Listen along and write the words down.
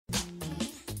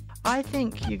I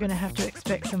think you're going to have to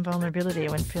expect some vulnerability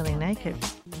when feeling naked.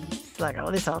 It's like, oh,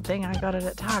 this old thing, I got it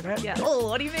at Target. Yeah. Oh,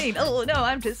 what do you mean? Oh, no,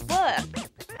 I'm just what?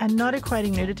 And not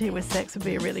equating nudity with sex would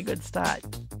be a really good start.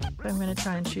 I'm going to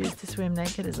try and choose to swim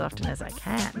naked as often as I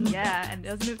can. Yeah, and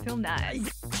doesn't it feel nice?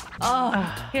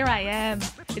 Oh, here I am.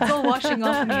 It's all washing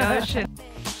off in the ocean.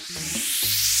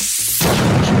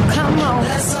 Come on,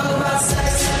 let's talk about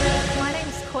sex. My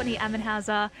name's Courtney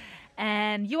Ammenhauser,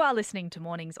 and you are listening to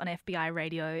Mornings on FBI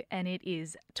Radio, and it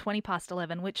is 20 past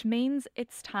 11, which means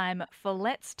it's time for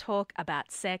Let's Talk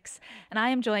About Sex. And I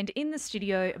am joined in the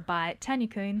studio by Tanya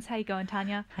Coons. How you going,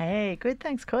 Tanya? Hey, good.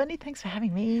 Thanks, Courtney. Thanks for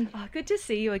having me. Oh, good to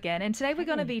see you again. And today we're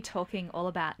going to be talking all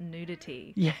about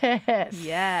nudity. Yes.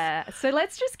 Yeah. So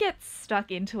let's just get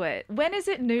stuck into it. When is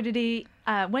it nudity?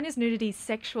 When is nudity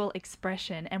sexual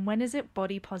expression, and when is it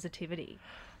body positivity?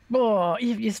 Oh,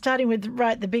 you're starting with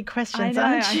the big questions, I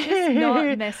know, aren't you? I'm just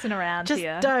not messing around just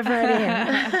here. dive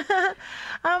right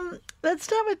in. Let's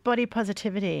start with body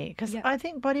positivity, because I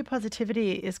think body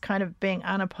positivity is kind of being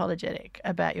unapologetic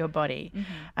about your body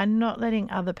and not letting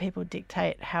other people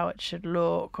dictate how it should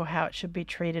look or how it should be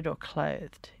treated or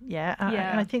clothed. Yeah.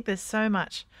 And I think there's so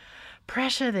much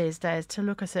pressure these days to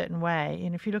look a certain way.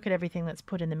 And if you look at everything that's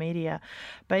put in the media,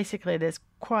 basically there's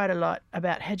quite a lot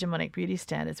about hegemonic beauty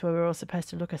standards where we're all supposed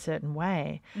to look a certain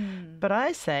way. But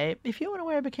I say, if you want to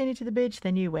wear a bikini to the beach,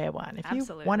 then you wear one. If you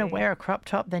want to wear a crop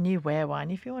top, then you wear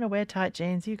one. If you want to wear tight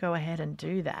jeans, you go ahead and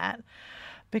do that.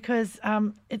 Because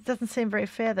it doesn't seem very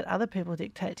fair that other people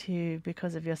dictate to you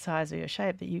because of your size or your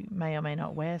shape that you may or may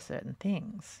not wear certain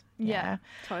things. Yeah,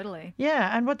 totally.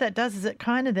 Yeah, and what that does is it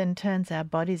kind of then turns our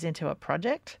bodies into a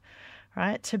project,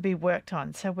 right, to be worked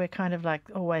on. So we're kind of like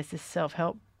always this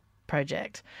self-help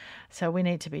project. So we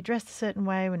need to be dressed a certain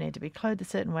way, we need to be clothed a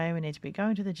certain way, we need to be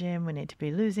going to the gym, we need to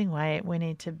be losing weight, we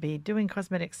need to be doing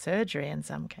cosmetic surgery in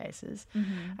some cases.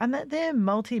 And that they're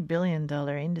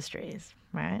multi-billion-dollar industries,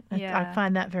 right? Yeah. I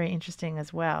find that very interesting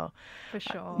as well. For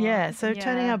sure. So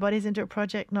turning our bodies into a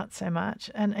project, not so much.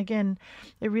 And again,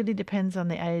 it really depends on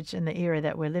the age and the era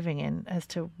that we're living in as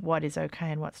to what is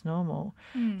okay and what's normal.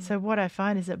 So what I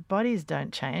find is that bodies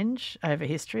don't change over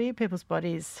history. People's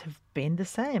bodies have been the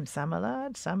same. Some are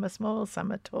large, some are small,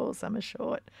 some are tall, some are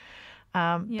short.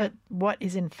 But what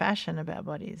is in fashion about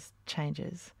bodies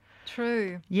changes.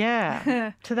 True.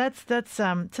 Yeah. So that's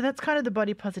kind of the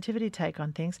body positivity take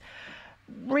on things.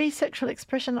 Re-sexual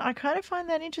expression, I kind of find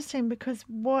that interesting because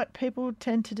what people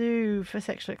tend to do for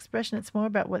sexual expression, it's more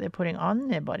about what they're putting on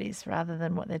their bodies rather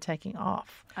than what they're taking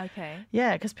off. Okay.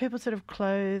 Yeah, because people sort of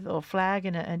clothe or flag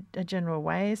in a general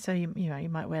way. So, you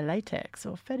might wear latex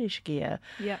or fetish gear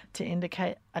to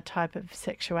indicate a type of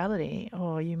sexuality,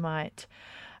 or you might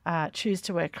choose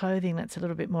to wear clothing that's a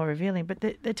little bit more revealing. But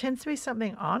there tends to be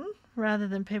something on rather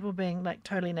than people being like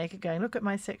totally naked going, look at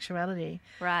my sexuality.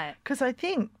 Right. Because I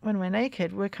think when we're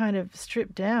naked, we're kind of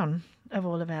stripped down of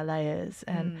all of our layers.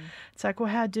 And it's like, well,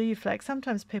 how do you flex?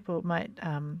 Sometimes people might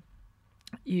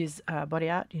use body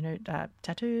art,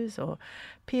 tattoos or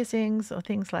piercings or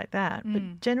things like that.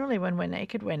 But generally when we're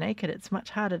naked, it's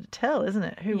much harder to tell, isn't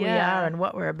it, who we are and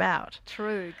what we're about.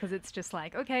 True, because it's just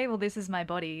like, okay, well, this is my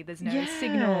body. There's no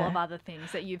signal of other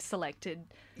things that you've selected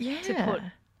to put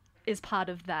is part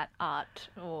of that art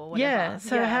or whatever.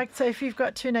 So if you've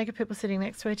got two naked people sitting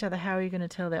next to each other, how are you going to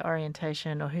tell their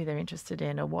orientation or who they're interested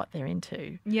in or what they're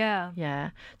into?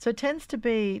 Yeah. So it tends to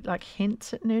be like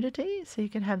hints at nudity. So you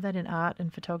can have that in art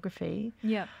and photography.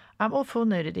 Yeah. Or full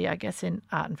nudity, I guess, in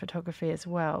art and photography as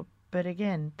well. But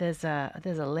again, there's a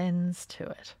lens to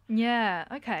it. Yeah,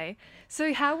 okay.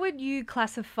 So how would you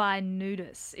classify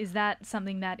nudists? Is that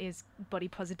something that is body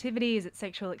positivity? Is it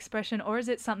sexual expression? Or is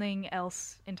it something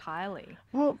else entirely?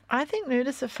 Well, I think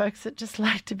nudists are folks that just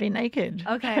like to be naked.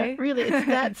 Okay. Really, it's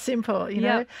that simple, you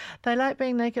know. They like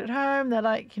being naked at home. They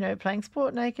like, playing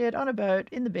sport naked, on a boat,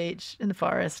 in the beach, in the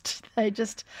forest. They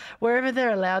just, wherever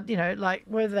they're allowed, like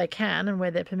wherever they can and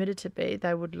where they're permitted to be,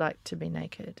 they would like to be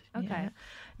naked. Okay.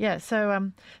 Yeah,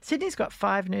 so Sydney's got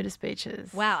 5 nudist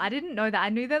beaches. Wow, I didn't know that. I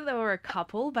knew that there were a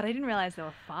couple, but I didn't realise there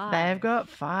were 5. They've got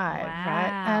 5,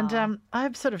 right? And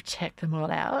I've sort of checked them all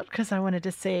out because I wanted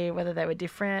to see whether they were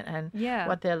different and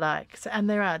what they're like. So, and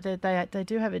they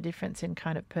do have a difference in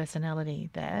kind of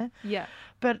personality there. Yeah.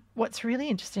 But what's really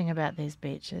interesting about these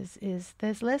beaches is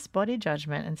there's less body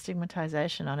judgment and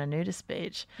stigmatisation on a nudist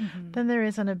beach than there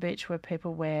is on a beach where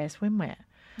people wear swimwear.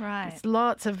 Right. It's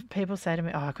lots of people say to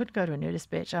me, I couldn't go to a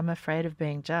nudist beach. I'm afraid of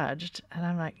being judged. And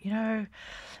I'm like,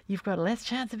 you've got less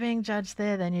chance of being judged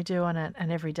there than you do on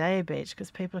an everyday beach, because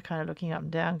people are kind of looking up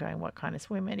and down going, what kind of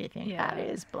swimmer do you think that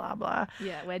is, blah, blah.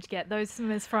 Yeah, where'd you get those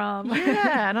swimmers from?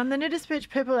 Yeah, and on the nudist beach,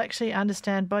 people actually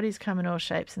understand bodies come in all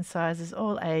shapes and sizes,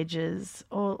 all ages,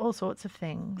 all sorts of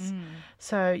things.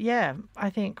 So, yeah, I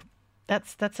think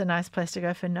that's a nice place to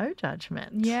go for no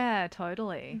judgment. Yeah,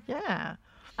 totally. Yeah.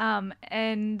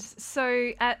 And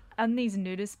so on these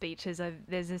nudist beaches,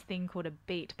 there's this thing called a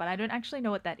beat, but I don't actually know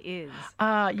what that is.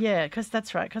 Yeah, because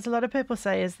that's right. Because a lot of people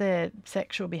say, is there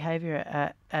sexual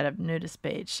behaviour at a nudist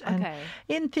beach? And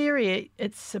in theory,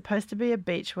 it's supposed to be a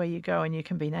beach where you go and you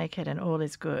can be naked and all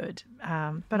is good.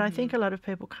 But I think a lot of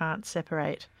people can't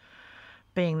separate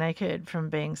being naked from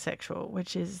being sexual,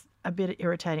 which is a bit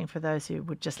irritating for those who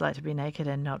would just like to be naked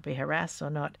and not be harassed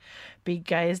or not be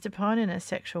gazed upon in a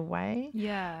sexual way.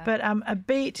 Yeah. But a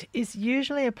beat is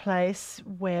usually a place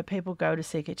where people go to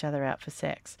seek each other out for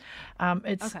sex.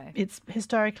 It's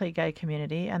historically a gay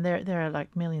community, and there are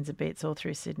like millions of beats all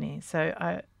through Sydney.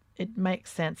 So it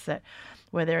makes sense that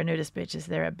where there are nudist beaches,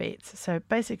 there are beats. So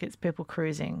basically it's people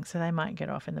cruising. So they might get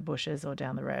off in the bushes or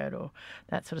down the road or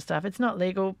that sort of stuff. It's not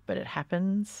legal, but it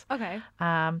happens. Okay.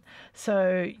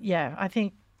 So, yeah, I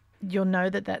think you'll know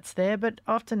that that's there, but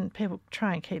often people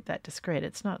try and keep that discreet.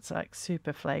 It's not like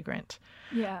super flagrant.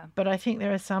 Yeah. But I think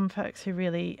there are some folks who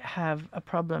really have a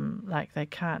problem, like they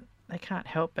can't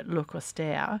help but look or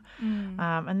stare.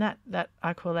 And that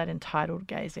I call that entitled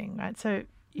gazing, right? So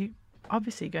you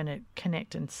obviously going to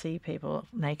connect and see people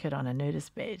naked on a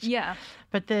nudist beach. Yeah.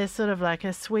 But there's sort of like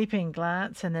a sweeping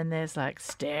glance, and then there's like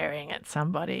staring at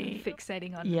somebody.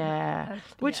 Fixating on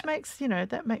which makes,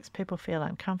 that makes people feel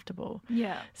uncomfortable.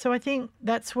 Yeah. So I think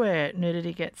that's where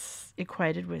nudity gets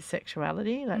equated with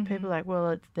sexuality. Like people are like,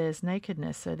 well, there's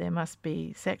nakedness, so there must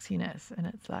be sexiness. And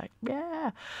it's like,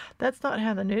 yeah, that's not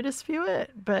how the nudists view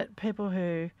it. But people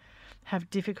who have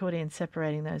difficulty in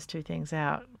separating those two things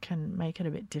out can make it a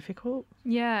bit difficult.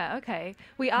 Yeah, okay.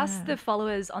 We asked the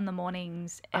followers on the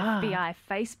Mornings FBI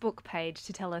Facebook page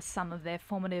to tell us some of their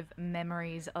formative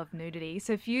memories of nudity.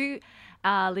 So if you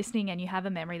are listening and you have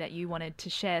a memory that you wanted to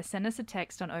share, send us a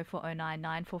text on 0409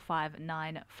 945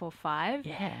 945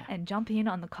 and jump in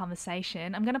on the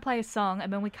conversation. I'm going to play a song,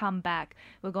 and when we come back,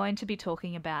 we're going to be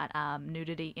talking about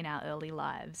nudity in our early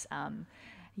lives.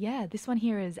 Yeah, this one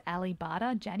here is Ali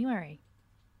Barter, January.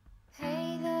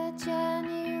 Hey there,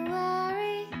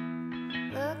 January.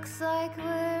 Looks like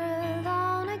we're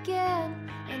alone again.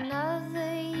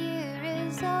 Another year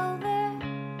is over.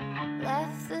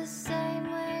 Left the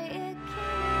same way it came.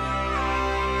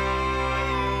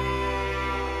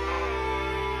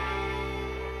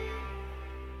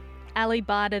 Ali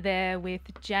Barter there with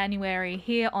January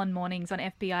here on Mornings on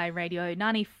FBI Radio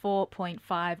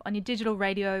 94.5 on your digital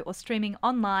radio or streaming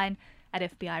online at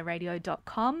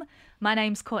fbiradio.com. My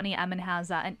name's Courtney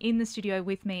Ammenhauser, and in the studio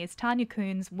with me is Tanya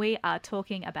Coons. We are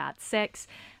talking about sex.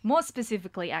 More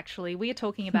specifically, actually, we are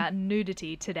talking about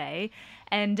nudity today.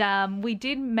 And we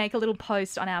did make a little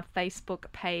post on our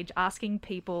Facebook page asking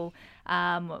people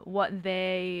what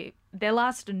their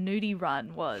last nudie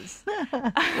run was.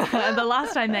 The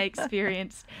last time they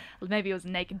experienced, maybe it was a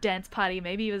naked dance party,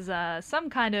 maybe it was some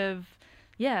kind of,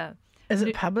 Is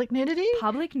it public nudity?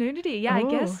 Public nudity, yeah, I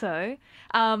guess so.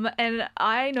 And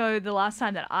I know the last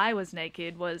time that I was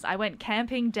naked was I went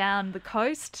camping down the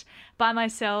coast by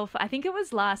myself. I think it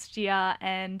was last year,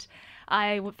 and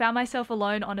I found myself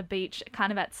alone on a beach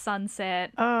kind of at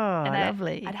sunset. Oh, and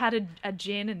lovely. I'd had a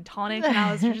gin and tonic, and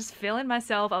I was just feeling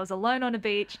myself. I was alone on a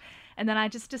beach. And then I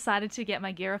just decided to get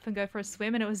my gear up and go for a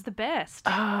swim, and it was the best.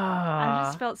 I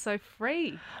just felt so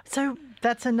free. So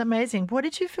that's amazing. What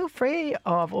did you feel free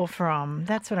of or from?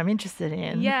 That's what I'm interested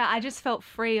in. Yeah, I just felt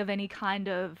free of any kind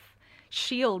of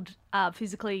shield,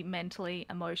 physically, mentally,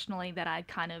 emotionally, that I'd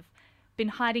kind of been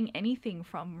hiding anything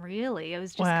from, really. It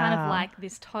was just kind of like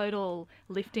this total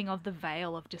lifting of the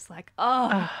veil of just like,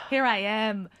 here I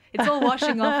am. It's all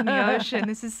washing off in the ocean.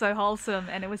 This is so wholesome.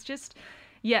 And it was just...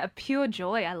 yeah, a pure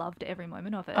joy. I loved every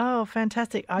moment of it. Oh,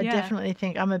 fantastic. I definitely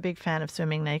think I'm a big fan of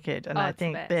swimming naked, and I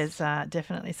think there's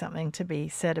definitely something to be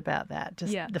said about that,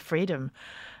 just the freedom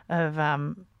of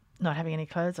not having any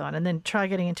clothes on. And then try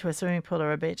getting into a swimming pool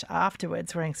or a beach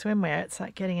afterwards wearing swimwear. It's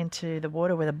like getting into the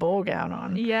water with a ball gown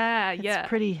on. Yeah, It's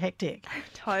pretty hectic.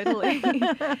 Totally.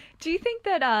 Do you think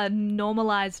that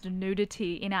normalised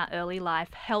nudity in our early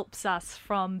life helps us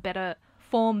form better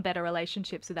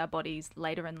relationships with our bodies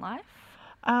later in life?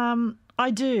 I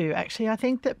do, actually. I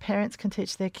think that parents can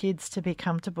teach their kids to be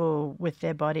comfortable with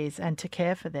their bodies and to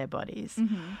care for their bodies.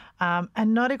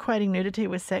 And not equating nudity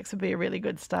with sex would be a really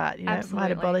good start. You know, it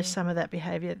might abolish some of that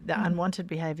behaviour, the unwanted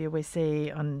behaviour we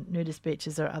see on nudist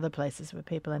beaches or other places where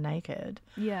people are naked.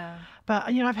 Yeah.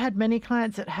 But, you know, I've had many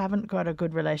clients that haven't got a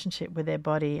good relationship with their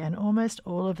body, and almost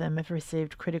all of them have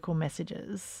received critical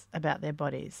messages about their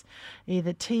bodies,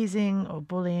 either teasing or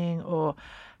bullying or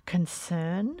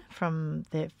concern from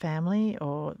their family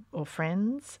or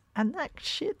friends, and that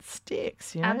shit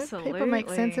sticks, you know. Absolutely. People make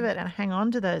sense of it and hang on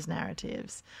to those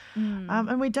narratives.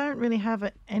 And we don't really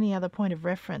have any other point of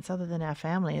reference other than our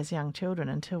family as young children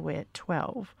until we're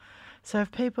 12. So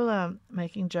if people are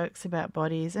making jokes about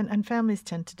bodies, and families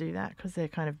tend to do that because they're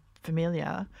kind of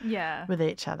familiar with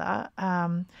each other,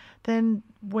 then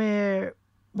we're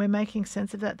making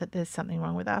sense of that there's something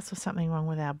wrong with us or something wrong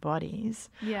with our bodies.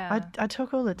 Yeah. I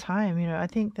talk all the time, you know, I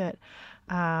think that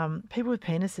people with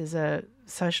penises are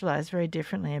socialised very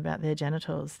differently about their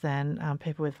genitals than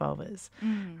people with vulvas,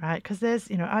 right? Because there's,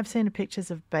 you know, I've seen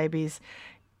pictures of babies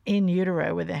in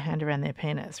utero with their hand around their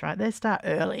penis, right? They start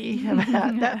early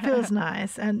about that feels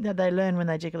nice, and they learn when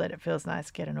they jiggle it feels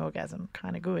nice, get an orgasm,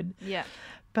 kind of good. Yeah.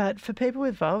 But for people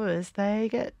with vulvas, they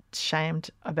get shamed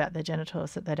about their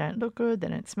genitals, that they don't look good, they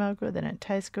don't smell good, they don't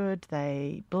taste good,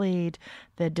 they bleed,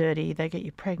 they're dirty, they get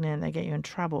you pregnant, they get you in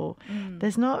trouble.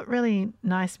 There's not really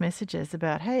nice messages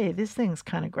about, hey, this thing's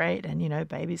kind of great, and, you know,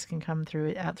 babies can come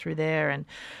out through there, and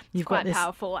you've got this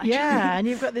powerful, actually. Yeah, and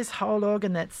you've got this whole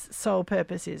organ that's sole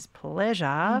purpose is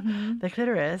pleasure, the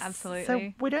clitoris. Absolutely.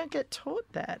 So we don't get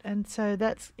taught that, and so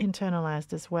that's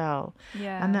internalized as well.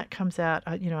 Yeah. And that comes out,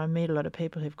 you know, I meet a lot of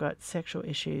people who've got sexual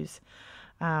issues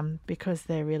because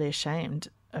they're really ashamed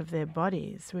of their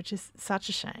bodies, which is such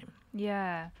a shame.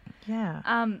 Yeah.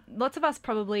 Yeah. Lots of us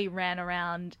probably ran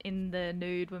around in the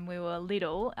nude when we were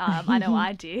little. I know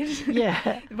I did.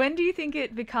 Yeah. When do you think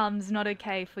it becomes not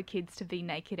okay for kids to be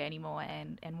naked anymore,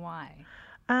 and why?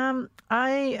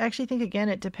 I actually think, again,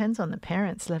 it depends on the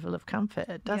parents' level of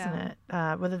comfort, doesn't it?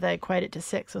 Whether they equate it to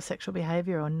sex or sexual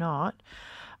behaviour or not.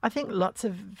 I think lots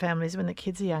of families, when the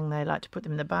kids are young, they like to put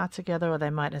them in the bath together, or they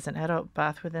might, as an adult,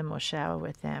 bath with them or shower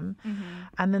with them.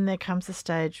 And then there comes a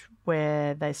stage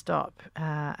where they stop.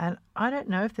 And I don't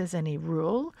know if there's any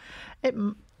rule.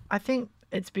 I think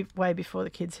it's way before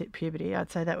the kids hit puberty.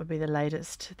 I'd say that would be the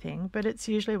latest thing. But it's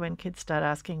usually when kids start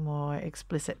asking more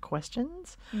explicit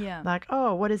questions. Yeah. Like,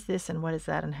 oh, what is this and what is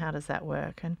that and how does that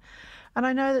work? And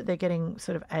I know that they're getting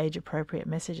sort of age-appropriate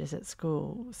messages at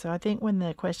school. So I think when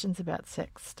the questions about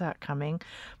sex start coming,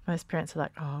 most parents are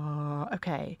like, oh,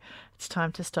 okay, it's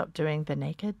time to stop doing the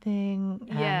naked thing.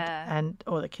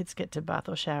 Or the kids get to bath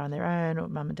or shower on their own, or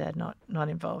mum and dad not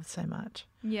involved so much.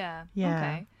 Yeah.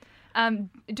 Yeah. Okay.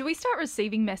 Do we start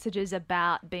receiving messages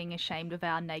about being ashamed of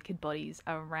our naked bodies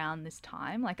around this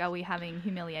time? Like, are we having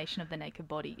humiliation of the naked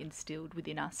body instilled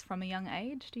within us from a young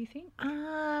age, do you think?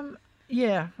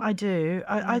 Yeah, I do.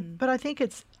 But I think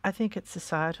it's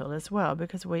societal as well,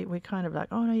 because we kind of like,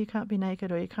 oh no, you can't be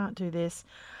naked or you can't do this.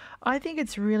 I think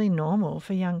it's really normal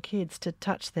for young kids to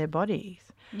touch their bodies.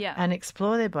 Yeah. And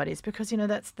explore their bodies, because, you know,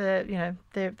 that's they're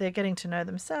getting to know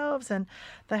themselves, and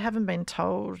they haven't been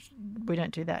told we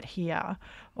don't do that here,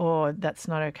 or that's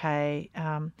not okay.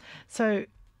 So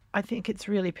I think it's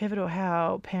really pivotal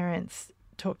how parents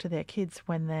talk to their kids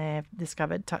when they've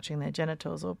discovered touching their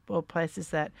genitals or places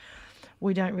that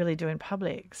we don't really do in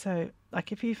public. So,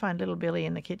 like, if you find little Billy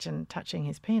in the kitchen touching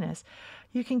his penis,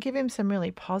 you can give him some really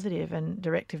positive and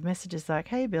directive messages like,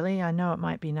 hey, Billy, I know it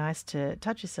might be nice to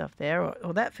touch yourself there,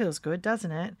 or that feels good,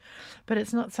 doesn't it? But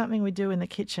it's not something we do in the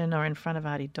kitchen or in front of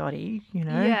Auntie Dottie, you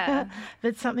know? Yeah.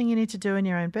 That's something you need to do in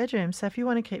your own bedroom. So if you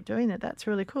want to keep doing that, that's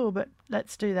really cool, but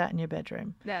let's do that in your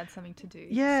bedroom. That's something to do.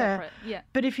 Yeah. Separate. Yeah.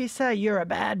 But if you say you're a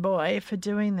bad boy for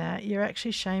doing that, you're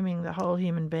actually shaming the whole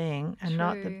human being and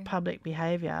not the True. public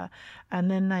behaviour.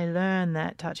 And then they learn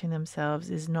that touching themselves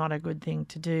is not a good thing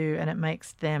to do, and it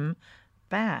makes them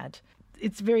bad.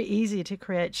 It's very easy to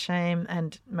create shame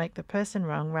and make the person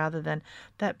wrong, rather than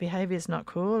that behaviour is not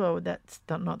cool, or that's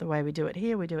not the way we do it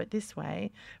here, we do it this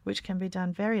way, which can be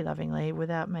done very lovingly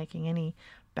without making any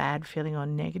bad feeling or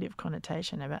negative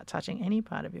connotation about touching any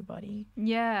part of your body.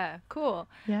 Yeah, cool.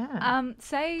 Yeah.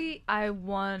 Say I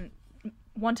want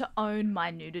to own my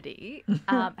nudity.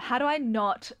 How do I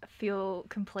not feel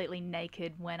completely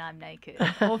naked when I'm naked?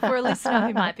 Or for a listener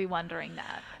who might be wondering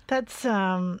that. That's,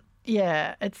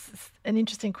 it's an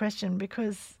interesting question,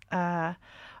 because I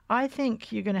I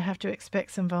think you're going to have to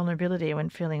expect some vulnerability when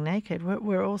feeling naked.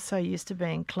 We're all so used to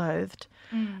being clothed.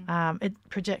 It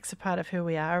projects a part of who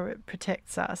we are. It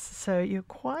protects us. So you're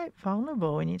quite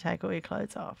vulnerable when you take all your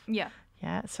clothes off. Yeah.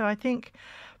 Yeah. So I think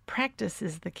practice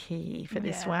is the key for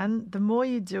this one. The more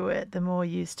you do it, the more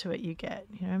used to it you get.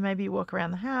 You know, maybe you walk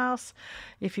around the house.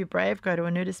 If you're brave, go to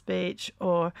a nudist beach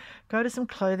or go to some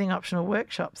clothing optional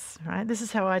workshops, right? This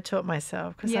is how I taught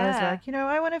myself because I was like, you know,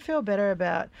 I want to feel better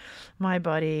about my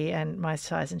body and my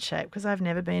size and shape because I've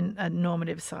never been a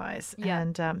normative size. Yeah.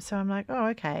 And so I'm like, oh,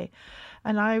 okay.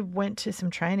 And I went to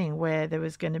some training where there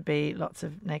was going to be lots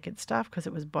of naked stuff because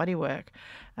it was body work.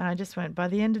 And I just went, by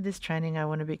the end of this training, I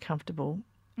want to be comfortable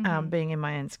being in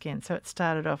my own skin. So it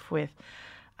started off with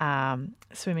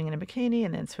swimming in a bikini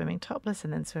and then swimming topless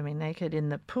and then swimming naked in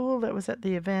the pool that was at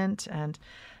the event and,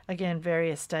 again,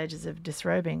 various stages of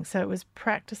disrobing. So it was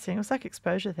practicing. It was like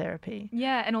exposure therapy.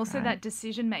 Yeah, and also that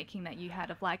decision-making that you had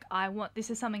of like,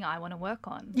 this is something I want to work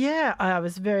on. Yeah, I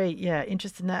was very,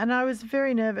 interested in that. And I was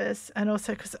very nervous and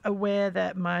also because aware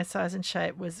that my size and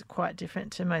shape was quite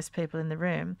different to most people in the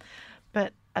room.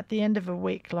 But at the end of a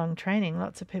week-long training,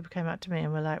 lots of people came up to me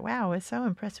and were like, wow, we're so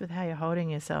impressed with how you're holding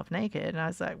yourself naked. And I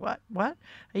was like, what? Are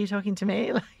you talking to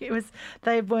me? Like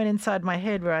they weren't inside my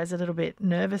head where I was a little bit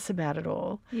nervous about it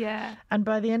all. Yeah. And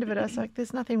by the end of it, I was like,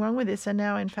 there's nothing wrong with this. And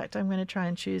now, in fact, I'm going to try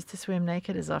and choose to swim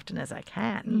naked as often as I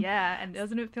can. Yeah, and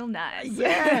doesn't it feel nice?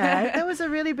 Yeah, there was a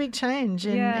really big change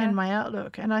in my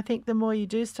outlook. And I think the more you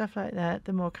do stuff like that,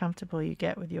 the more comfortable you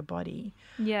get with your body.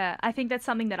 Yeah, I think that's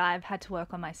something that I've had to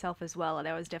work on myself as well.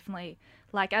 There was definitely,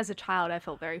 like as a child, I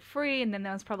felt very free. And then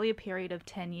there was probably a period of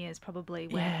 10 years probably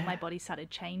when my body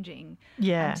started changing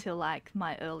until like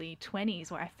my early 20s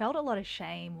where I felt a lot of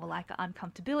shame or like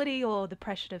uncomfortability or the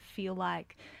pressure to feel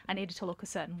like I needed to look a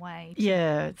certain way.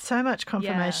 Yeah, so much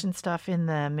confirmation stuff in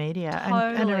the media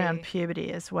and around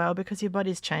puberty as well because your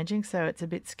body's changing, so it's a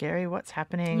bit scary. What's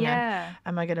happening? Yeah.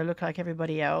 Am I going to look like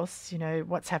everybody else? You know,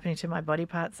 what's happening to my body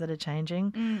parts that are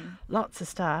changing? Lots of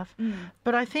stuff.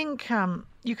 But I think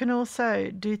you can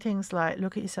also do things like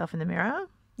look at yourself in the mirror.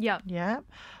 Yeah.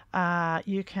 Yeah.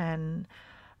 You can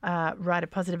write a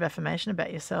positive affirmation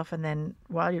about yourself and then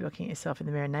while you're looking at yourself in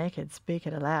the mirror naked, speak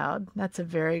it aloud. That's a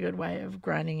very good way of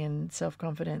grinding in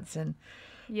self-confidence and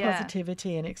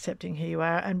positivity and accepting who you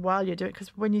are. And while you're doing it, because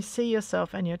when you see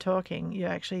yourself and you're talking, you're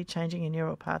actually changing your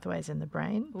neural pathways in the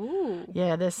brain. Ooh.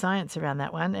 Yeah, there's science around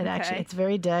that one. It's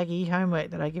very daggy homework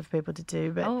that I give people to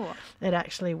do, but it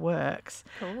actually works.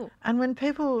 Cool. And when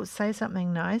people say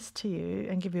something nice to you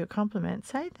and give you a compliment,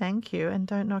 say thank you and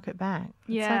don't knock it back.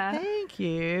 Yeah. It's like, thank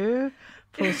you.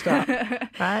 Full stop.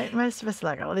 Right? Most of us are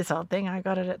like, oh, this old thing, I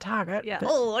got it at Target. Yeah. But,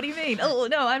 oh, what do you mean? Oh,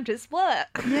 no, I'm just work.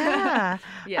 Yeah.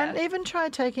 Yeah. And even try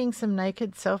taking some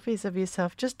naked selfies of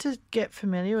yourself just to get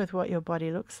familiar with what your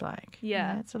body looks like.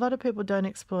 Yeah. You know, so a lot of people don't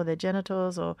explore their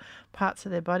genitals or parts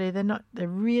of their body. They're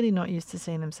really not used to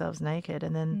seeing themselves naked,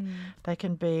 and then they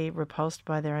can be repulsed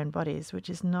by their own bodies, which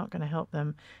is not going to help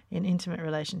them in intimate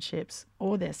relationships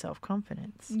or their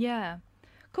self-confidence. Yeah.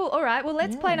 Cool. All right. Well,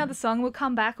 let's play another song. We'll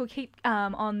come back. We'll keep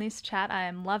on this chat. I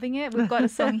am loving it. We've got a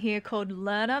song here called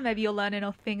Learner. Maybe you'll learn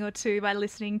a thing or two by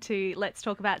listening to Let's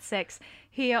Talk About Sex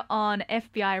here on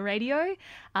FBI Radio.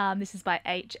 This is by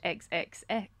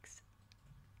HXXX.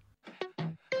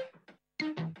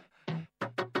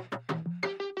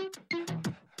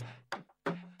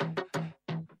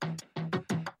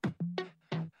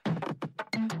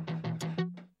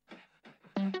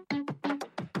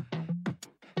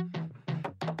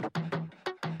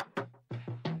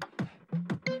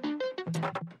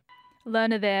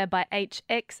 Learner there by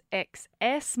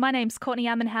HXXS. My name's Courtney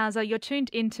Ammenhauser. You're tuned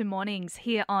into Mornings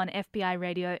here on FBI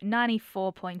Radio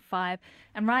 94.5.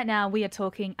 And right now we are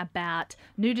talking about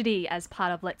nudity as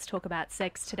part of Let's Talk About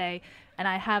Sex today. And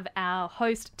I have our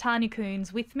host, Tanya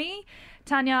Coons, with me.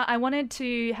 Tanya, I wanted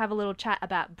to have a little chat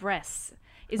about breasts.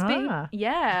 Is being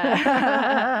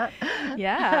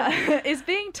is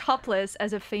being topless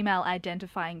as a female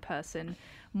identifying person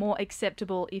more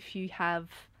acceptable if you have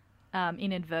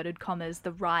in inverted commas,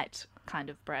 the right kind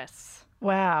of breasts?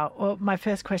 Wow. Well, my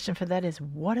first question for that is,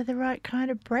 what are the right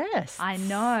kind of breasts? I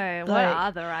know. What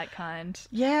are the right kind?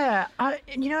 Yeah.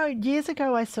 Years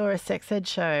ago I saw a sex ed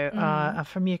show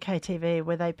from UK TV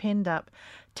where they pinned up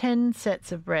 10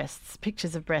 sets of breasts,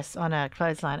 pictures of breasts on a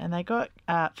clothesline, and they got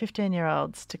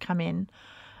 15-year-olds to come in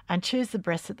and choose the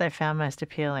breasts that they found most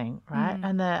appealing, right?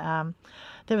 And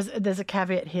there's a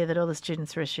caveat here that all the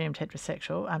students were assumed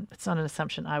heterosexual. It's not an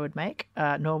assumption I would make,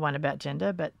 nor one about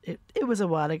gender, but it was a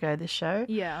while ago, this show.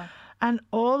 Yeah. And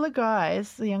all the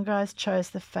young guys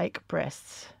chose the fake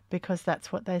breasts because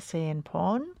that's what they see in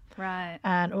porn. Right.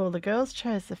 And all the girls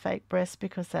chose the fake breasts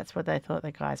because that's what they thought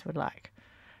the guys would like.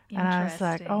 And I was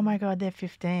like, oh my God, they're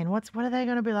 15. What are they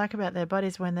going to be like about their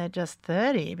bodies when they're just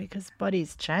 30? Because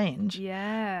bodies change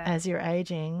as you're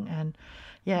aging. And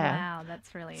Wow,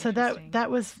 that's really interesting.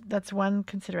 So that's one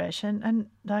consideration.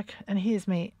 And here's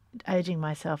me aging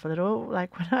myself a little.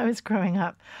 Like when I was growing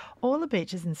up, all the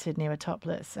beaches in Sydney were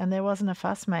topless and there wasn't a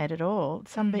fuss made at all.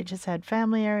 Some beaches had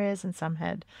family areas and some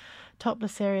had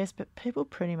topless areas, but people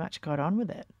pretty much got on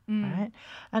with it, right?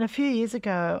 And a few years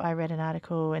ago, I read an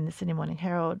article in the Sydney Morning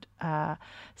Herald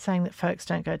saying that folks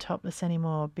don't go topless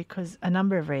anymore because a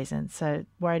number of reasons. So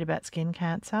worried about skin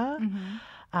cancer.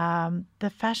 The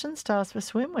fashion styles for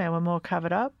swimwear were more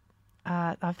covered up.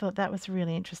 I thought that was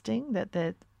really interesting that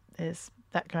there's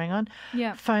that going on.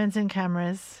 Yeah. Phones and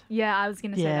cameras. Yeah, I was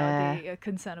going to say that would be a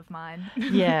concern of mine.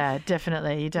 Yeah,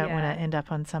 definitely. You don't want to end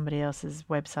up on somebody else's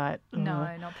website. No,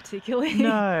 not particularly.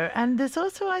 No. And there's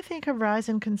also, I think, a rise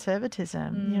in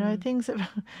conservatism. You know, things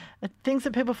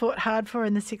that people fought hard for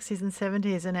in the 60s and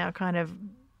 70s are now kind of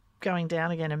going down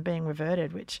again and being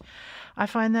reverted, which I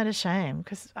find that a shame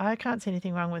because I can't see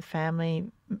anything wrong with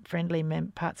family-friendly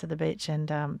parts of the beach and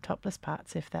topless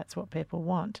parts if that's what people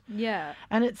want. Yeah.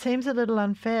 And it seems a little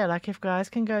unfair. Like if guys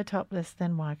can go topless,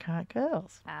 then why can't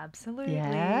girls? Absolutely.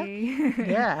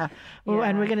 Yeah. Well,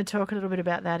 and we're going to talk a little bit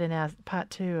about that in our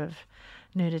part 2 of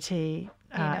nudity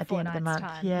at the end of the month.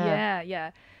 Time. Yeah.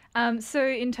 Yeah. So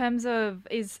in terms of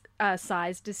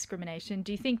size discrimination,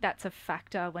 do you think that's a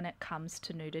factor when it comes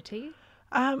to nudity?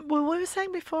 Well, we were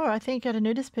saying before, I think at a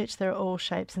nudist beach there are all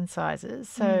shapes and sizes.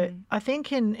 So I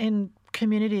think in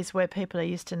communities where people are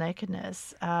used to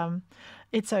nakedness,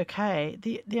 it's okay.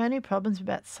 The only problems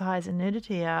about size and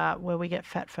nudity are where we get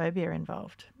fat phobia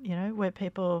involved, you know, where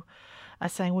people are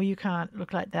saying, well, you can't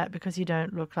look like that because you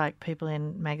don't look like people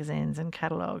in magazines and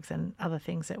catalogues and other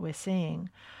things that we're seeing.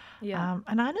 Yeah.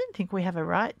 And I don't think we have a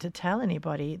right to tell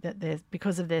anybody that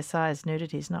because of their size,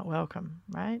 nudity is not welcome,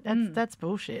 right? That's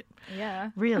bullshit.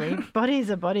 Yeah. Really, bodies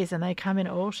are bodies, and they come in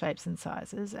all shapes and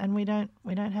sizes, and we don't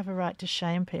have a right to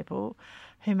shame people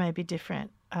who may be different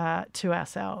to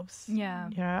ourselves. Yeah.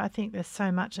 You know, I think there's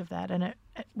so much of that, and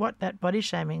what that body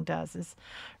shaming does is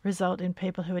result in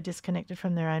people who are disconnected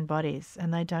from their own bodies,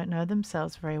 and they don't know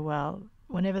themselves very well.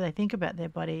 Whenever they think about their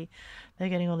body, they're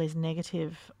getting all these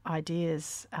negative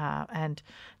ideas and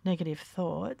negative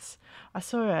thoughts. I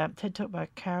saw a TED Talk by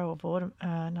Carol Vorderman,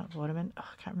 not Vorderman, I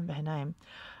can't remember her name.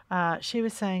 She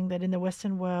was saying that in the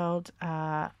Western world,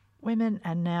 women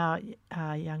and now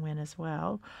young men as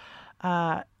well,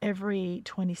 every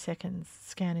 20 seconds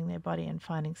scanning their body and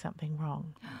finding something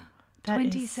wrong.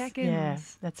 20 seconds? Yeah,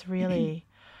 that's really...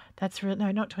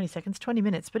 no, not 20 seconds, 20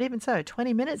 minutes. But even so,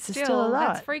 20 minutes is still a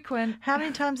lot. That's frequent. How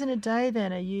many times in a day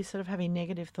then are you sort of having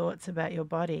negative thoughts about your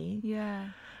body? Yeah.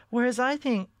 Whereas I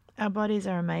think our bodies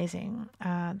are amazing.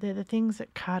 They're the things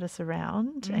that cart us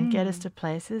around and get us to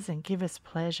places and give us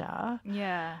pleasure.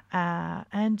 Yeah.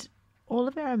 And all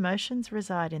of our emotions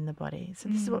reside in the body. So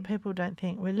this is what people don't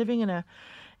think. We're living in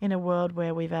a world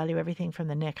where we value everything from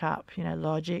the neck up, you know,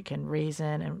 logic and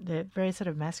reason, and they're very sort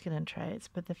of masculine traits.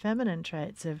 But the feminine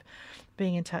traits of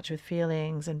being in touch with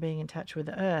feelings and being in touch with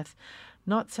the earth,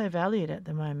 not so valued at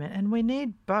the moment. And we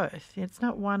need both. It's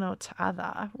not one or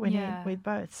t'other. We need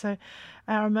both. So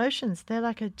our emotions, they're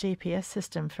like a GPS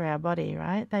system for our body,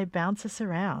 right? They bounce us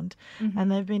around and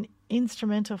they've been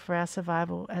instrumental for our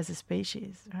survival as a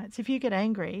species, right? So if you get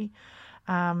angry,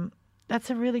 that's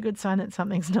a really good sign that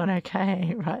something's not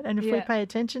okay, right? And if we pay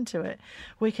attention to it,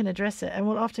 we can address it. And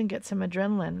we'll often get some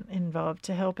adrenaline involved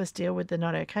to help us deal with the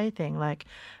not okay thing, like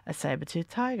a saber-toothed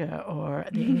tiger or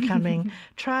the incoming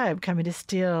tribe coming to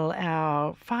steal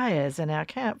our fires and our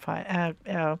campfire,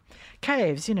 our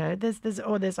caves. You know,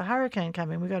 there's a hurricane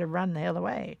coming. We've got to run the hell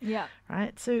away. Yeah.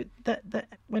 Right? So that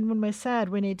when we're sad,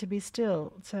 we need to be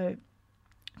still. So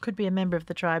could be a member of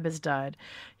the tribe has died.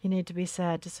 You need to be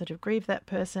sad to sort of grieve that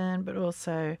person, but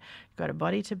also you've got a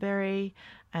body to bury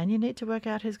and you need to work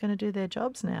out who's going to do their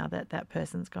jobs now that that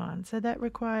person's gone. So that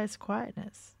requires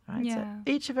quietness, right? Yeah.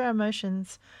 So each of our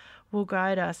emotions will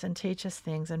guide us and teach us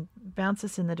things and bounce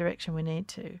us in the direction we need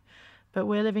to. But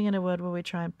we're living in a world where we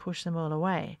try and push them all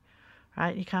away,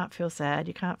 right? You can't feel sad,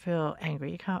 you can't feel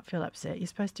angry, you can't feel upset. You're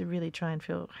supposed to really try and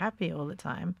feel happy all the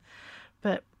time.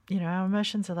 But you know, our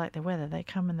emotions are like the weather. They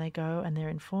come and they go and they're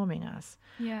informing us.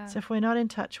 Yeah. So if we're not in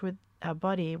touch with our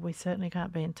body, we certainly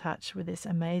can't be in touch with this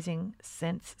amazing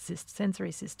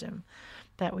sensory system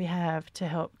that we have to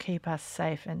help keep us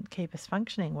safe and keep us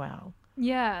functioning well.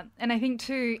 Yeah. And I think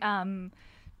too,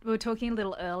 we were talking a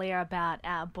little earlier about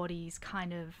our bodies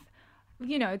kind of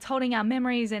you know, it's holding our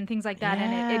memories and things like that.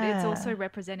 Yeah. And it's also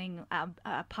representing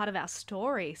a part of our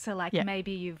story. So like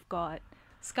maybe you've got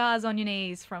scars on your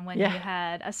knees from when you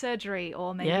had a surgery,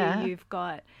 or maybe you've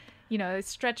got, you know,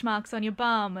 stretch marks on your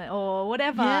bum or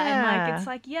whatever. And like, it's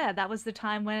like, that was the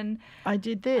time when I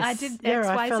did this. I did X,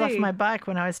 XYZ. I fell off my bike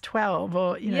when I was 12,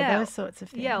 or, you know, those sorts of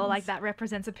things. Yeah, or like that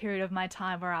represents a period of my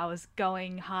time where I was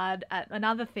going hard at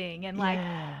another thing. And like,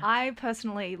 I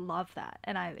personally love that.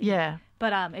 And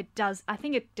but I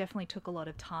think it definitely took a lot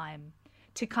of time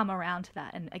to come around to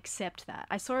that and accept that.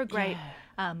 I saw a great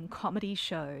comedy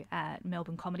show at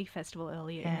Melbourne Comedy Festival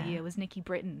earlier in the year. It was Nikki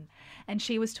Britton, and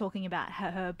she was talking about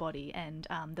her body and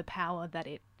the power that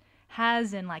it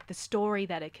has and like the story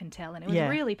that it can tell, and it was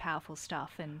really powerful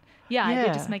stuff. And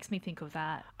it just makes me think of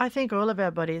that. I think all of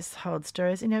our bodies hold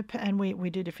stories, you know, and we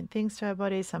do different things to our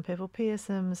bodies. Some people pierce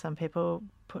them, some people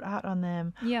put art on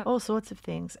them, all sorts of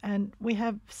things. And we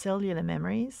have cellular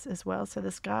memories as well. So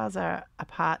the scars are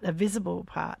a visible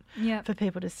part for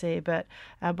people to see. But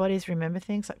our bodies remember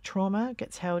things like trauma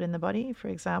gets held in the body, for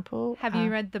example. Have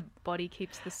you read The Body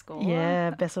Keeps the Score? Yeah,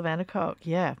 Bessel van der Kolk.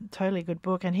 Yeah, totally good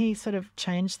book. And he sort of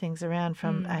changed things around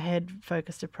from a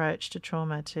head-focused approach to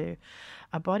trauma to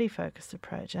a body-focused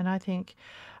approach. And I think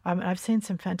I've seen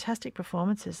some fantastic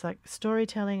performances, like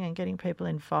storytelling and getting people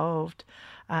involved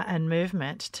and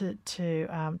movement to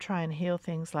try and heal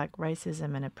things like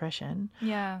racism and oppression.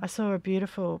 Yeah. I saw a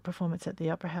beautiful performance at the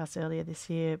Opera House earlier this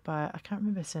year by, I can't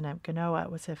remember her surname, Ganoa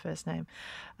was her first name,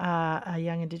 a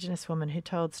young Indigenous woman who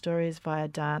told stories via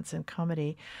dance and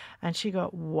comedy, and she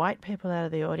got white people out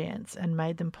of the audience and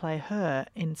made them play her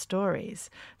in stories.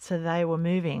 So they were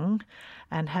moving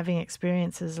and having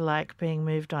experiences like being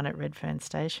moved on at Redfern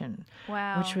Station.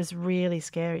 Wow. Which was really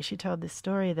scary. She told this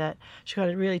story that she got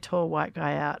a really tall white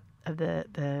guy out of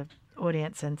the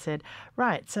audience and said,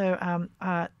 right, so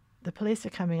the police are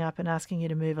coming up and asking you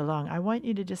to move along. I want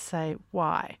you to just say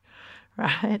why.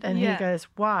 Right? And he goes,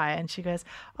 why? And she goes,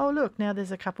 oh, look, now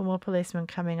there's a couple more policemen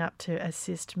coming up to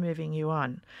assist moving you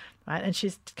on. Right? And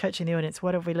she's coaching the audience,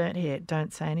 what have we learnt here?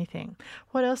 Don't say anything.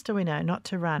 What else do we know? Not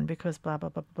to run because blah, blah,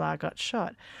 blah, blah, got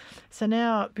shot. So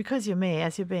now, because you're me,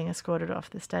 as you're being escorted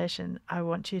off the station, I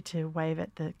want you to wave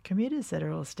at the commuters that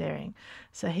are all staring.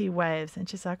 So he waves and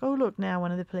she's like, oh, look, now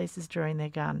one of the police is drawing their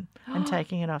gun and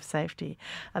taking it off safety.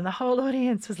 And the whole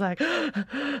audience was like,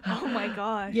 oh my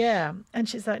gosh. Yeah. And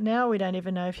she's like, now we don't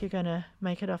even know if you're going to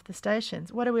make it off the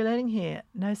stations. What are we learning here?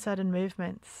 No sudden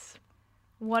movements.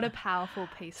 What a powerful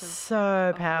piece of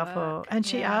So powerful. work. And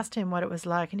she asked him what it was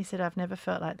like, and he said, I've never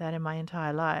felt like that in my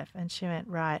entire life. And she went,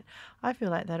 right, I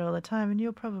feel like that all the time, and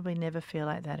you'll probably never feel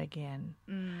like that again.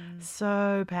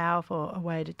 So powerful a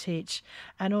way to teach,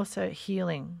 and also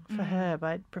healing for her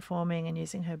by performing and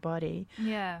using her body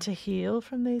to heal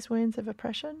from these wounds of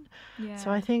oppression. So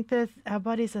I think that our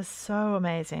bodies are so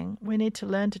amazing. We need to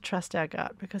learn to trust our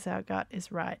gut, because our gut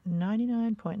is right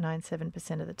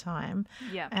 99.97% of the time,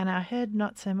 and our head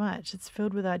not so much. It's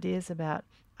filled with ideas about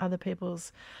other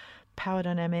people's power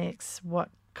dynamics, what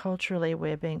culturally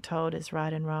we're being told is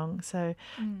right and wrong. So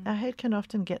our head can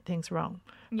often get things wrong.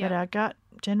 But our gut,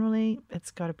 generally,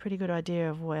 it's got a pretty good idea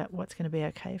of what's going to be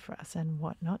okay for us and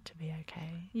what not to be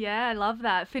okay. Yeah, I love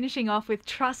that. Finishing off with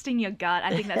trusting your gut.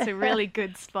 I think that's a really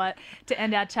good spot to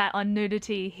end our chat on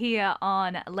nudity here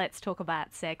on Let's Talk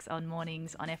About Sex on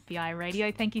Mornings on FBI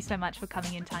Radio. Thank you so much for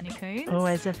coming in, Tanya Coons.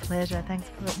 Always a pleasure. Thanks,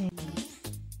 Courtney.